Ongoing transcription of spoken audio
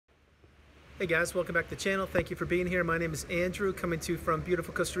Hey guys, welcome back to the channel. Thank you for being here. My name is Andrew, coming to you from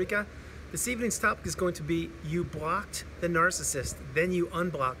beautiful Costa Rica. This evening's topic is going to be you blocked the narcissist, then you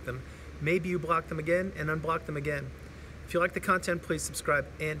unblocked them. Maybe you blocked them again and unblocked them again. If you like the content, please subscribe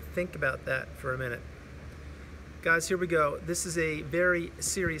and think about that for a minute. Guys, here we go. This is a very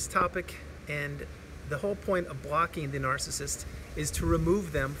serious topic, and the whole point of blocking the narcissist is to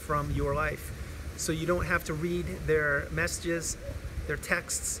remove them from your life. So you don't have to read their messages, their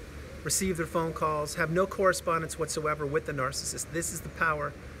texts, receive their phone calls, have no correspondence whatsoever with the narcissist. This is the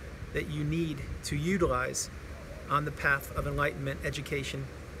power that you need to utilize on the path of enlightenment, education,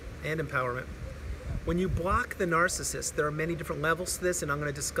 and empowerment. When you block the narcissist, there are many different levels to this, and I'm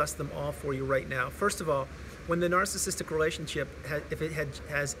going to discuss them all for you right now. First of all, when the narcissistic relationship, if it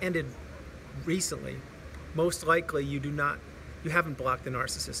has ended recently, most likely you haven't blocked the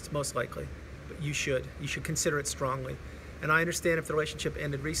narcissist, most likely, but you should consider it strongly. And I understand if the relationship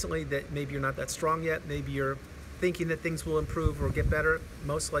ended recently that maybe you're not that strong yet, maybe you're thinking that things will improve or get better.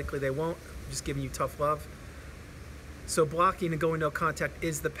 Most likely they won't. I'm just giving you tough love. So blocking and going no contact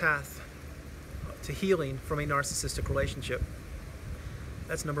is the path to healing from a narcissistic relationship.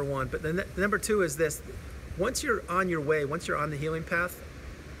 That's number one. But then number two is this: once you're on your way, once you're on the healing path,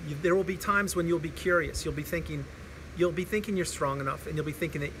 there will be times when you'll be curious. You'll be thinking you're strong enough, and you'll be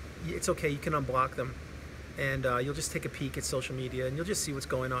thinking that it's okay, you can unblock them. And you'll just take a peek at social media and you'll just see what's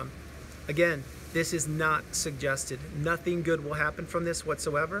going on. Again, this is not suggested. Nothing good will happen from this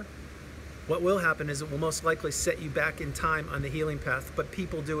whatsoever. What will happen is it will most likely set you back in time on the healing path, but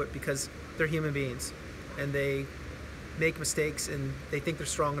people do it because they're human beings and they make mistakes and they think they're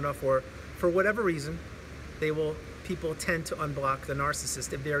strong enough, or for whatever reason, people tend to unblock the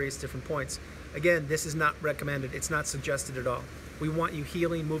narcissist at various different points. Again, this is not recommended. It's not suggested at all. We want you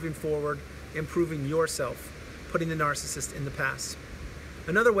healing, moving forward, improving yourself, putting the narcissist in the past.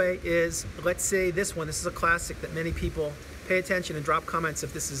 Another way is, let's say this is a classic that many people pay attention and drop comments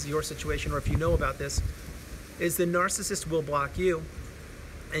if this is your situation or if you know about this, is the narcissist will block you,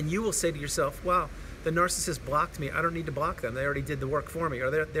 and you will say to yourself, wow, the narcissist blocked me. I don't need to block them. They already did the work for me,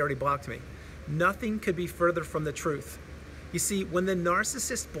 or they already blocked me. Nothing could be further from the truth. You see, when the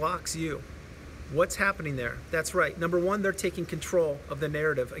narcissist blocks you, what's happening there? That's right. Number one, they're taking control of the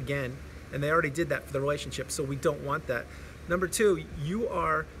narrative again. And they already did that for the relationship, so we don't want that. Number two, you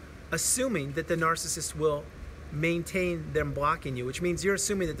are assuming that the narcissist will maintain them blocking you, which means you're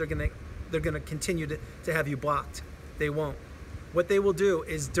assuming that they're gonna continue to have you blocked. They won't. What they will do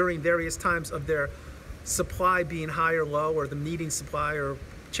is, during various times of their supply being high or low, or them needing supply or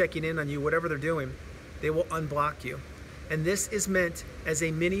checking in on you, whatever they're doing, they will unblock you. And this is meant as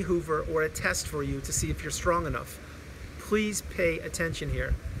a mini Hoover or a test for you to see if you're strong enough. Please pay attention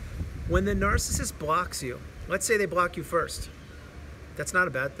here. When the narcissist blocks you, let's say they block you first. That's not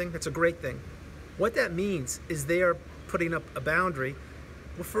a bad thing. That's a great thing. What that means is they are putting up a boundary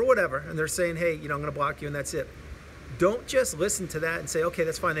for whatever, and they're saying, hey, I'm going to block you, and that's it. Don't just listen to that and say, okay,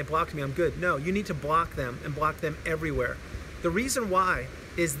 that's fine, they blocked me, I'm good. No, you need to block them, and block them everywhere. The reason why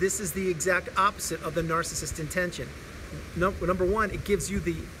is this is the exact opposite of the narcissist intention. Number one, it gives you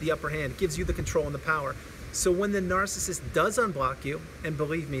the upper hand. It gives you the control and the power. So when the narcissist does unblock you, and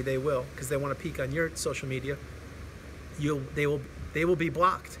believe me, they will, because they want to peek on your social media, they will be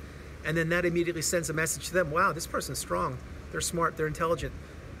blocked. And then that immediately sends a message to them, wow, this person's strong, they're smart, they're intelligent,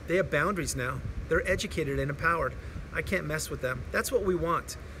 they have boundaries now, they're educated and empowered, I can't mess with them. That's what we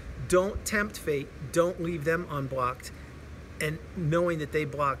want. Don't tempt fate, don't leave them unblocked, and knowing that they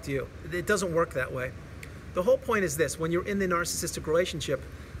blocked you. It doesn't work that way. The whole point is this: when you're in the narcissistic relationship,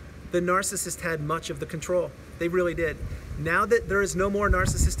 the narcissist had much of the control. They really did. Now that there is no more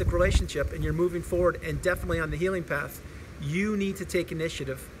narcissistic relationship and you're moving forward and definitely on the healing path, you need to take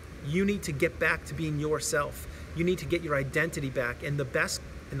initiative. You need to get back to being yourself. You need to get your identity back. And the best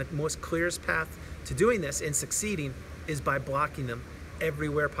and the most clearest path to doing this and succeeding is by blocking them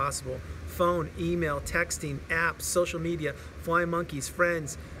everywhere possible. Phone, email, texting, apps, social media, flying monkeys,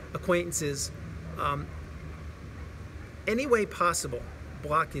 friends, acquaintances, any way possible.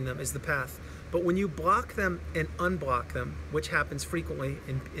 Blocking them is the path. But when you block them and unblock them, which happens frequently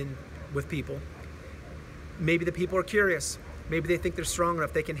with people, maybe the people are curious. Maybe they think they're strong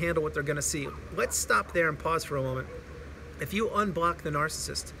enough, they can handle what they're going to see. Let's stop there and pause for a moment. If you unblock the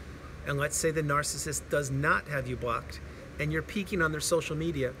narcissist, and let's say the narcissist does not have you blocked, and you're peeking on their social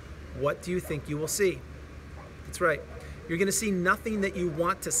media, what do you think you will see? That's right. You're going to see nothing that you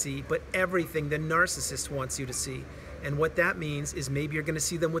want to see, but everything the narcissist wants you to see. And what that means is maybe you're going to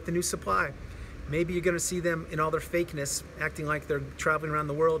see them with the new supply. Maybe you're going to see them in all their fakeness, acting like they're traveling around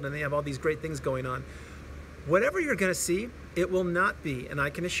the world and they have all these great things going on. Whatever you're going to see, It will not be, and I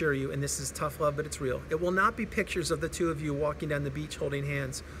can assure you, and this is tough love, but it's real, it will not be pictures of the two of you walking down the beach holding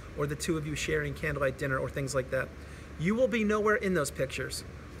hands, or the two of you sharing candlelight dinner, or things like that. You will be nowhere in those pictures.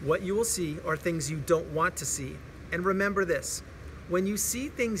 What you will see are things you don't want to see. And remember this, when you see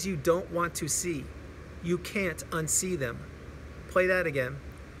things you don't want to see, you can't unsee them. Play that again.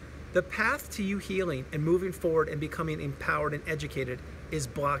 The path to you healing and moving forward and becoming empowered and educated is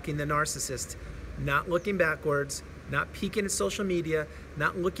blocking the narcissist, not looking backwards, not peeking at social media,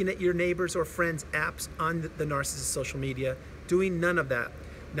 not looking at your neighbors' or friends' apps on the narcissist social media, doing none of that.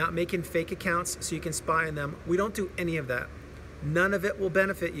 Not making fake accounts so you can spy on them. We don't do any of that. None of it will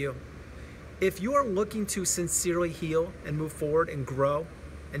benefit you. If you are looking to sincerely heal and move forward and grow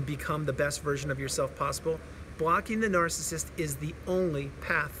and become the best version of yourself possible, blocking the narcissist is the only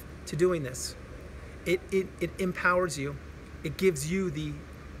path to doing this. It empowers you. It gives you the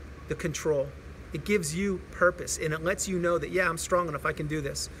control. It gives you purpose, and it lets you know that, yeah, I'm strong enough, I can do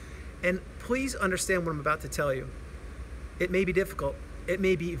this. And please understand what I'm about to tell you. It may be difficult. It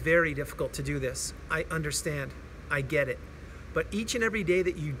may be very difficult to do this. I understand. I get it. But each and every day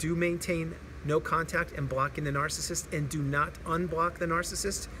that you do maintain no contact and blocking the narcissist and do not unblock the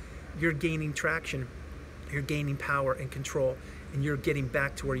narcissist, you're gaining traction. You're gaining power and control, and you're getting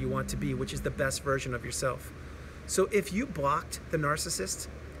back to where you want to be, which is the best version of yourself. So if you blocked the narcissist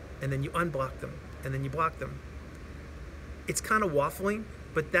and then you unblock them and then you block them, it's kind of waffling,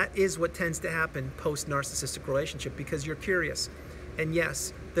 but that is what tends to happen post-narcissistic relationship because you're curious. And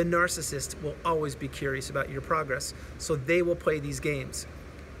yes, the narcissist will always be curious about your progress, so they will play these games.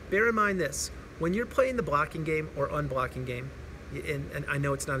 Bear in mind this, when you're playing the blocking game or unblocking game, and I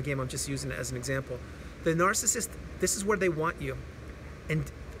know it's not a game, I'm just using it as an example, the narcissist, this is where they want you.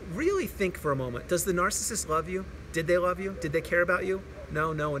 And really think for a moment, does the narcissist love you? Did they love you? Did they care about you?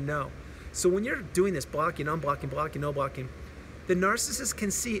 No, no, and no. So when you're doing this blocking, unblocking, blocking, no blocking, the narcissist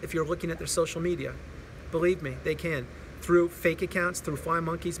can see if you're looking at their social media. Believe me, they can. Through fake accounts, through fly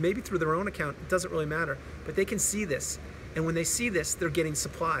monkeys, maybe through their own account, it doesn't really matter. But they can see this. And when they see this, they're getting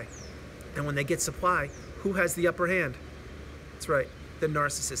supply. And when they get supply, who has the upper hand? That's right, the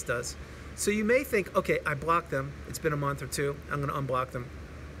narcissist does. So you may think, okay, I blocked them. It's been a month or two. I'm going to unblock them.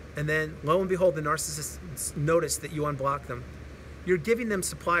 And then, lo and behold, the narcissist notice that you unblock them. You're giving them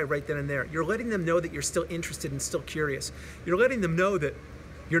supply right then and there. You're letting them know that you're still interested and still curious. You're letting them know that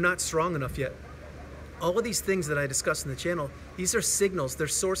you're not strong enough yet. All of these things that I discuss in the channel, these are signals, they're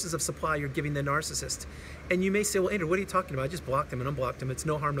sources of supply you're giving the narcissist. And you may say, well, Andrew, what are you talking about? I just blocked them and unblocked them. It's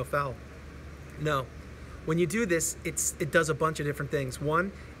no harm, no foul. No. When you do this, it does a bunch of different things.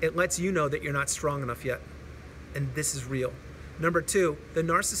 One, it lets you know that you're not strong enough yet. And this is real. Number two, the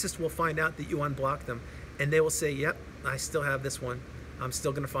narcissist will find out that you unblock them. And they will say, yep, I still have this one. I'm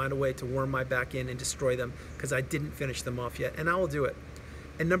still going to find a way to worm my back in and destroy them because I didn't finish them off yet. And I will do it.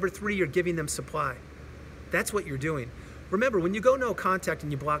 And number three, you're giving them supply. That's what you're doing. Remember, when you go no contact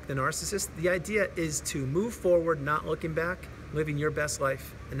and you block the narcissist, the idea is to move forward, not looking back, living your best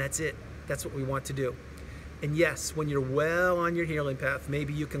life, and that's it. That's what we want to do. And yes, when you're well on your healing path,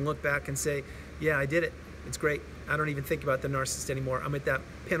 maybe you can look back and say, yeah, I did it. It's great. I don't even think about the narcissist anymore. I'm at that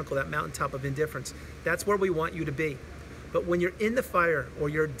pinnacle, that mountaintop of indifference. That's where we want you to be. But when you're in the fire or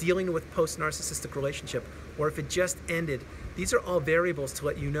you're dealing with post-narcissistic relationship, or if it just ended, these are all variables to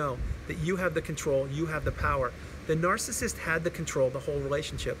let you know that you have the control, you have the power. The narcissist had the control the whole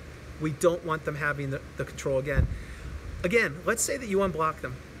relationship. We don't want them having the control again. Again, let's say that you unblock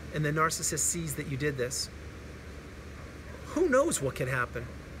them and the narcissist sees that you did this. Who knows what can happen?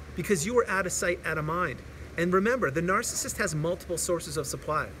 Because you were out of sight, out of mind. And remember, the narcissist has multiple sources of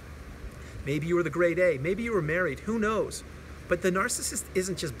supply. Maybe you were the grade A, maybe you were married, who knows? But the narcissist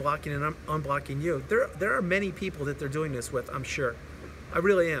isn't just blocking and unblocking you. There are many people that they're doing this with, I'm sure. I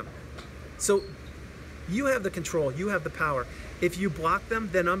really am. So you have the control, you have the power. If you block them,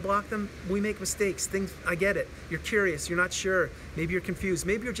 then unblock them, we make mistakes. I get it. You're curious, you're not sure. Maybe you're confused.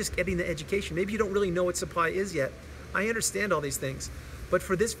 Maybe you're just getting the education. Maybe you don't really know what supply is yet. I understand all these things. But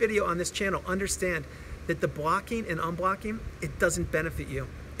for this video on this channel, understand that the blocking and unblocking, it doesn't benefit you.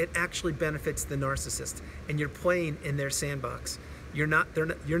 It actually benefits the narcissist, and you're playing in their sandbox. You're not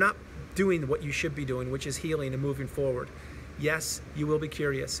doing what you should be doing, which is healing and moving forward. Yes, you will be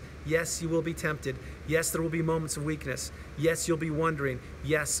curious. Yes, you will be tempted. Yes, there will be moments of weakness. Yes, you'll be wondering.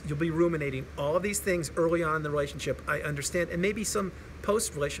 Yes, you'll be ruminating. All of these things early on in the relationship, I understand. And maybe some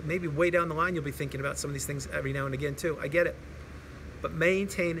post-relationship, maybe way down the line, you'll be thinking about some of these things every now and again too. I get it. But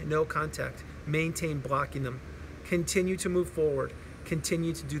maintain no contact. Maintain blocking them. Continue to move forward.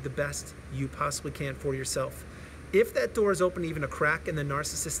 Continue to do the best you possibly can for yourself. If that door is open even a crack and the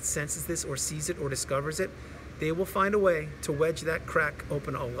narcissist senses this or sees it or discovers it, they will find a way to wedge that crack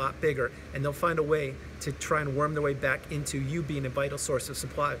open a lot bigger, and they'll find a way to try and worm their way back into you being a vital source of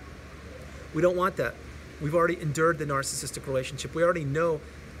supply. We don't want that. We've already endured the narcissistic relationship. We already know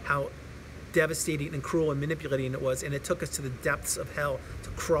how devastating and cruel and manipulating it was, and it took us to the depths of hell to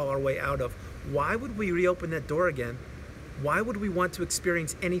crawl our way out of. Why would we reopen that door again? Why would we want to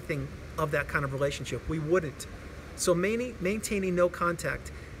experience anything of that kind of relationship? We wouldn't. So maintaining no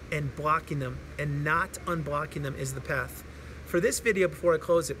contact and blocking them and not unblocking them is the path. For this video, before I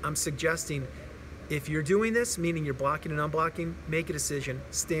close it, I'm suggesting if you're doing this, meaning you're blocking and unblocking, make a decision,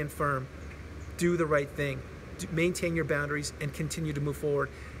 stand firm, do the right thing, maintain your boundaries, and continue to move forward,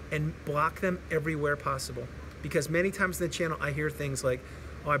 and block them everywhere possible. Because many times in the channel, I hear things like,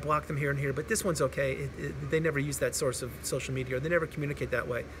 oh, I blocked them here and here, but this one's okay. They never use that source of social media, or they never communicate that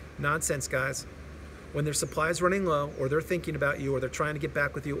way. Nonsense, guys. When their supply is running low, or they're thinking about you, or they're trying to get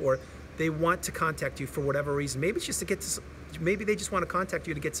back with you, or they want to contact you for whatever reason. Maybe it's just to get to, maybe they just want to contact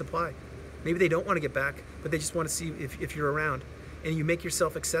you to get supply. Maybe they don't want to get back, but they just want to see if you're around. And you make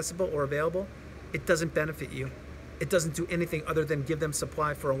yourself accessible or available, it doesn't benefit you. It doesn't do anything other than give them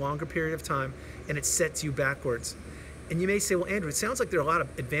supply for a longer period of time, and it sets you backwards. And you may say, well, Andrew, it sounds like there are a lot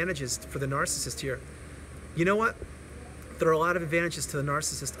of advantages for the narcissist here. You know what? There are a lot of advantages to the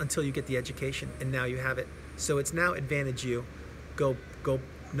narcissist until you get the education, and now you have it. So it's now advantage you. Go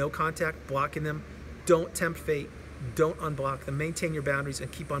no contact, blocking them. Don't tempt fate. Don't unblock them. Maintain your boundaries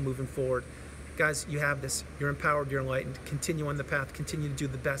and keep on moving forward. Guys, you have this. You're empowered. You're enlightened. Continue on the path. Continue to do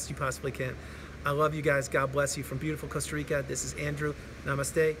the best you possibly can. I love you guys. God bless you from beautiful Costa Rica. This is Andrew.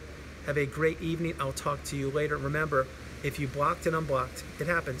 Namaste. Have a great evening. I'll talk to you later. Remember, if you blocked and unblocked, it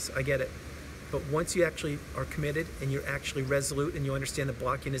happens. I get it. But once you actually are committed and you're actually resolute and you understand that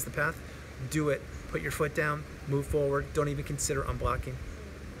blocking is the path, do it. Put your foot down. Move forward. Don't even consider unblocking.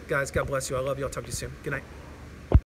 Guys, God bless you. I love you. I'll talk to you soon. Good night.